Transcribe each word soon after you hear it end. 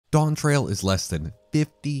Dawntrail is less than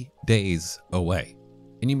 50 days away,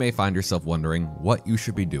 and you may find yourself wondering what you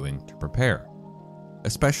should be doing to prepare,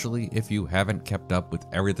 especially if you haven't kept up with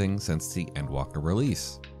everything since the Endwalker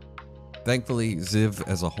release. Thankfully, Ziv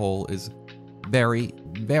as a whole is very,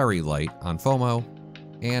 very light on FOMO,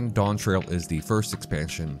 and Dawntrail is the first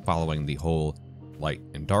expansion following the whole Light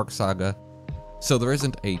and Dark saga, so there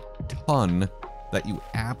isn't a ton that you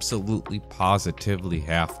absolutely positively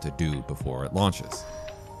have to do before it launches.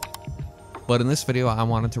 But in this video, I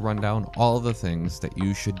wanted to run down all of the things that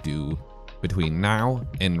you should do between now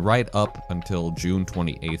and right up until June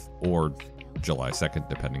 28th or July 2nd,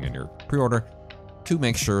 depending on your pre-order, to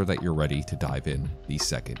make sure that you're ready to dive in the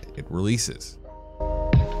second it releases.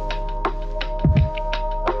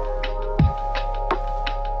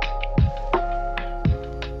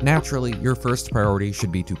 Naturally, your first priority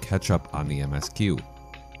should be to catch up on the MSQ.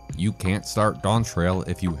 You can't start Dawntrail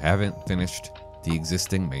if you haven't finished the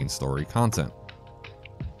existing main story content.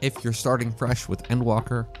 If you're starting fresh with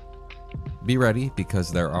Endwalker, be ready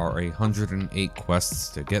because there are 108 quests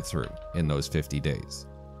to get through in those 50 days.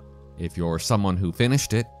 If you're someone who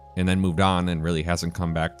finished it and then moved on and really hasn't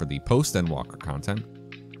come back for the post-Endwalker content,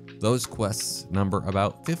 those quests number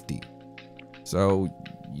about 50. So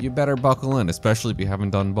you better buckle in, especially if you haven't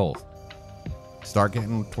done both. Start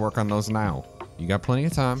getting to work on those now. You got plenty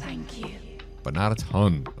of time, Thank you. but not a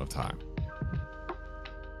ton of time.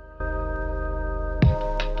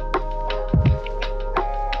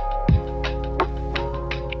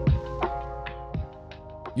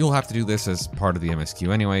 You'll have to do this as part of the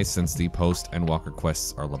MSQ anyway, since the post-Endwalker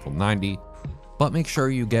quests are level 90, but make sure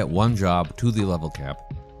you get one job to the level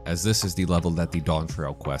cap, as this is the level that the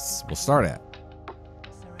Dawntrail quests will start at.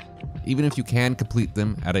 Even if you can complete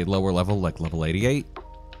them at a lower level like level 88,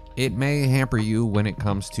 it may hamper you when it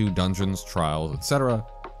comes to dungeons, trials, etc.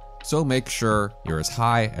 So make sure you're as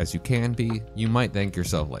high as you can be. You might thank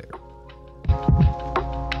yourself later.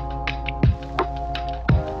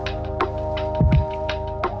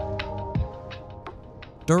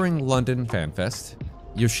 During London FanFest,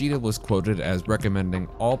 Yoshida was quoted as recommending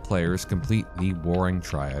all players complete the Warring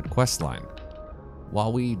Triad questline.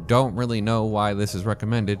 While we don't really know why this is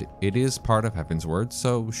recommended, it is part of Heaven's Word,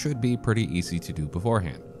 so should be pretty easy to do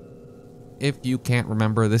beforehand. If you can't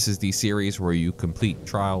remember, this is the series where you complete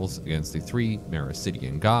trials against the three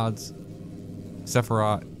Mericidian gods,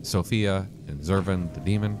 Sephiroth, Sophia, and Zervan the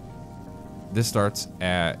demon. This starts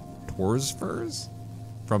at Torsfurs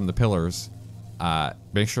from the Pillars.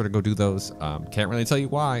 Make sure to go do those. Can't really tell you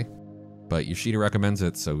why, but Yoshida recommends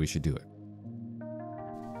it, so we should do it.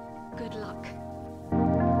 Good luck.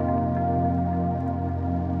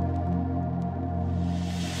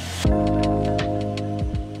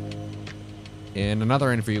 In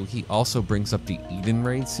another interview, he also brings up the Eden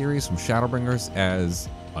Raid series from Shadowbringers as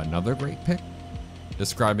another great pick,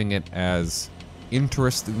 describing it as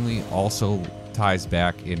interestingly also ties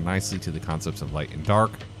back in nicely to the concepts of Light and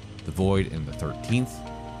Dark, the Void, and the 13th.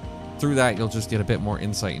 Through that, you'll just get a bit more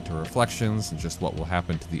insight into reflections and just what will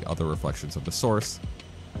happen to the other reflections of the source.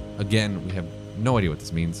 Again, we have no idea what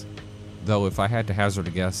this means, though if I had to hazard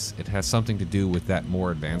a guess, it has something to do with that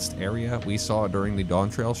more advanced area we saw during the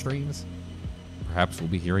Dawntrail streams. Perhaps we'll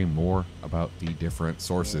be hearing more about the different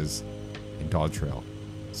sources in Dawntrail.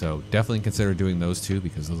 So definitely consider doing those two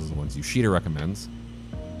because those are the ones Yoshida recommends.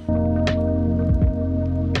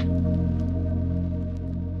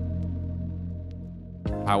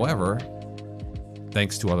 However,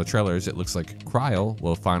 thanks to all the trailers, it looks like Kryl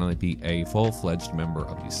will finally be a full-fledged member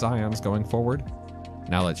of the Scions going forward,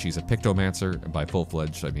 now that she's a Pictomancer, and by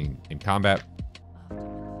full-fledged, I mean in combat.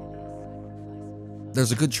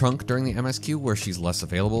 There's a good chunk during the MSQ where she's less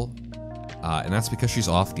available, and that's because she's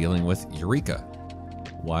off dealing with Eureka.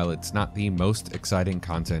 While it's not the most exciting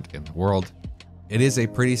content in the world, it is a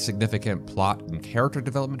pretty significant plot and character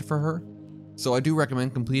development for her, so I do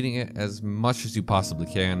recommend completing it as much as you possibly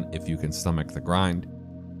can if you can stomach the grind.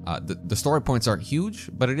 The story points aren't huge,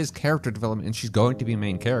 but it is character development and she's going to be a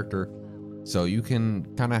main character, so you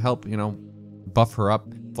can kind of help, buff her up,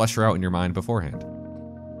 flesh her out in your mind beforehand.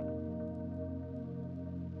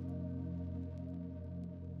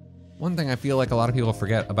 One thing I feel like a lot of people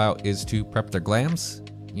forget about is to prep their glams.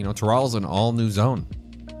 Terral's an all-new zone.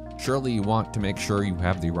 Surely you want to make sure you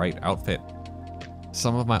have the right outfit.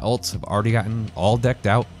 Some of my ults have already gotten all decked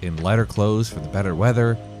out in lighter clothes for the better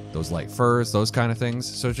weather, those light furs, those kind of things,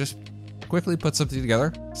 so just quickly put something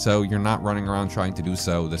together so you're not running around trying to do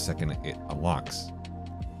so the second it unlocks.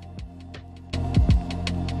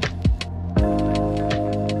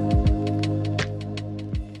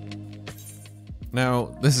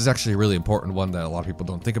 Now, this is actually a really important one that a lot of people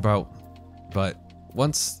don't think about, but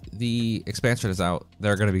once the expansion is out,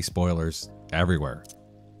 there are going to be spoilers everywhere.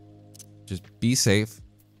 Just be safe.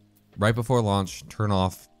 Right before launch, turn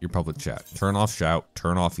off your public chat. Turn off shout,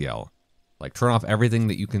 turn off yell. Like, turn off everything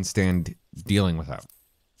that you can stand dealing without.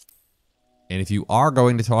 And if you are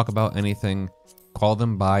going to talk about anything, call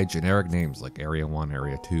them by generic names like Area 1,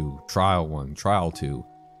 Area 2, Trial 1, Trial 2,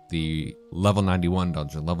 the Level 91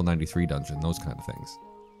 dungeon, Level 93 dungeon, those kind of things.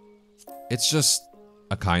 It's just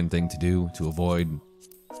a kind thing to do to avoid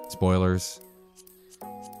spoilers.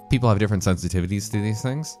 People have different sensitivities to these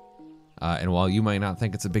things. And while you might not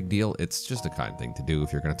think it's a big deal, it's just a kind thing to do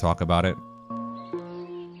if you're going to talk about it.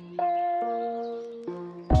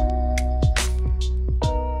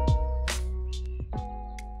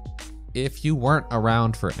 If you weren't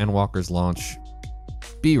around for Endwalker's launch,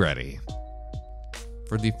 be ready.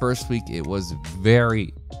 For the first week, it was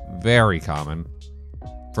very, very common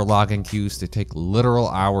for login queues to take literal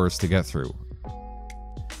hours to get through.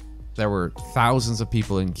 There were thousands of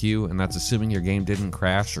people in queue, and that's assuming your game didn't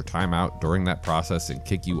crash or time out during that process and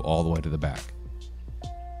kick you all the way to the back.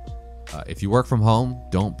 If you work from home,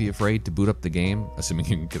 don't be afraid to boot up the game, assuming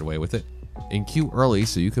you can get away with it, and queue early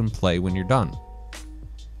so you can play when you're done.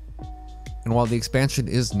 And while the expansion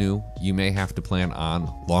is new, you may have to plan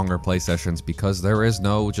on longer play sessions because there is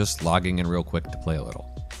no just logging in real quick to play a little.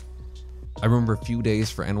 I remember a few days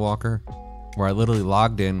for Endwalker where I literally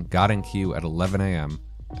logged in, got in queue at 11 AM,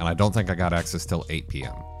 and I don't think I got access till 8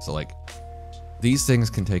 PM. So like, these things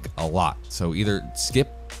can take a lot. So either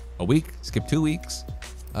skip a week, skip 2 weeks,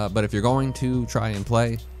 but if you're going to try and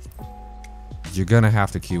play, you're gonna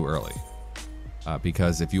have to queue early.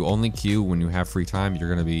 Because if you only queue when you have free time, you're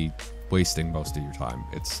gonna be wasting most of your time.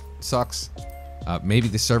 It sucks. Maybe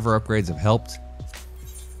the server upgrades have helped,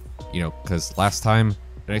 you know, because last time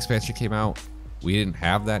an expansion came out, we didn't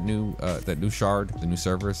have that new shard, the new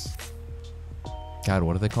servers. God,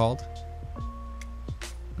 what are they called?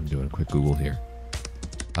 I'm doing a quick Google here.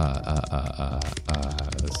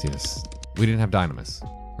 Let's see this. We didn't have Dynamis,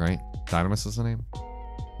 right? Dynamis was the name?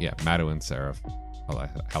 Yeah, Madu Seraph.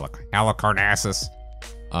 Halicarnassus.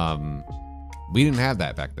 We didn't have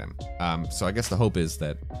that back then. So I guess the hope is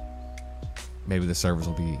that maybe the servers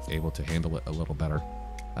will be able to handle it a little better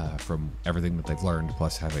from everything that they've learned,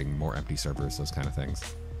 plus having more empty servers, those kind of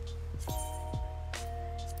things.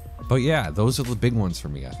 But yeah, those are the big ones for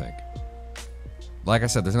me, I think. Like I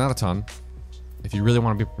said, there's not a ton. If you really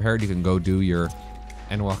want to be prepared, you can go do your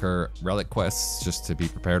Endwalker relic quests just to be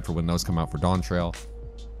prepared for when those come out for Dawntrail.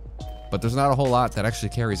 But there's not a whole lot that actually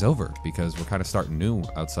carries over because we're kind of starting new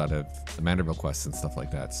outside of the Manderville quests and stuff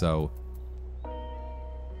like that. So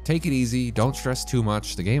take it easy. Don't stress too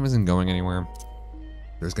much. The game isn't going anywhere.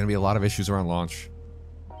 There's going to be a lot of issues around launch.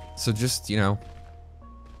 So just, you know,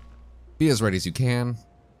 be as ready as you can.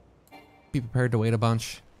 Be prepared to wait a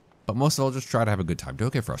bunch. But most of all, just try to have a good time.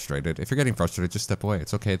 Don't get frustrated. If you're getting frustrated, just step away.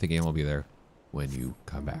 It's okay. The game will be there when you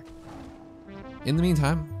come back. In the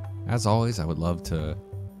meantime, as always, I would love to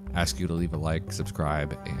ask you to leave a like,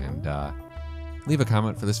 subscribe, and leave a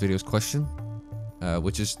comment for this video's question,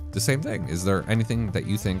 which is the same thing. Is there anything that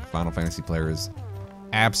you think Final Fantasy players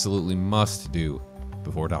absolutely must do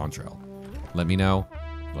before Dawntrail? Let me know.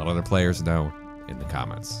 Let other players know in the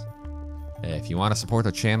comments. If you want to support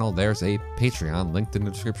the channel, there's a Patreon linked in the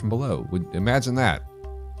description below. Imagine that.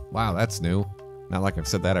 Wow, that's new. Not like I've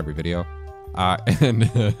said that every video.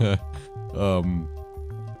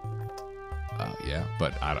 Yeah,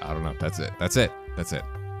 but I don't know. That's it.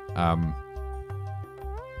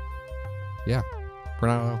 Yeah. For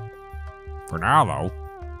now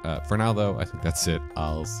though, I think that's it.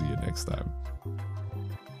 I'll see you next time.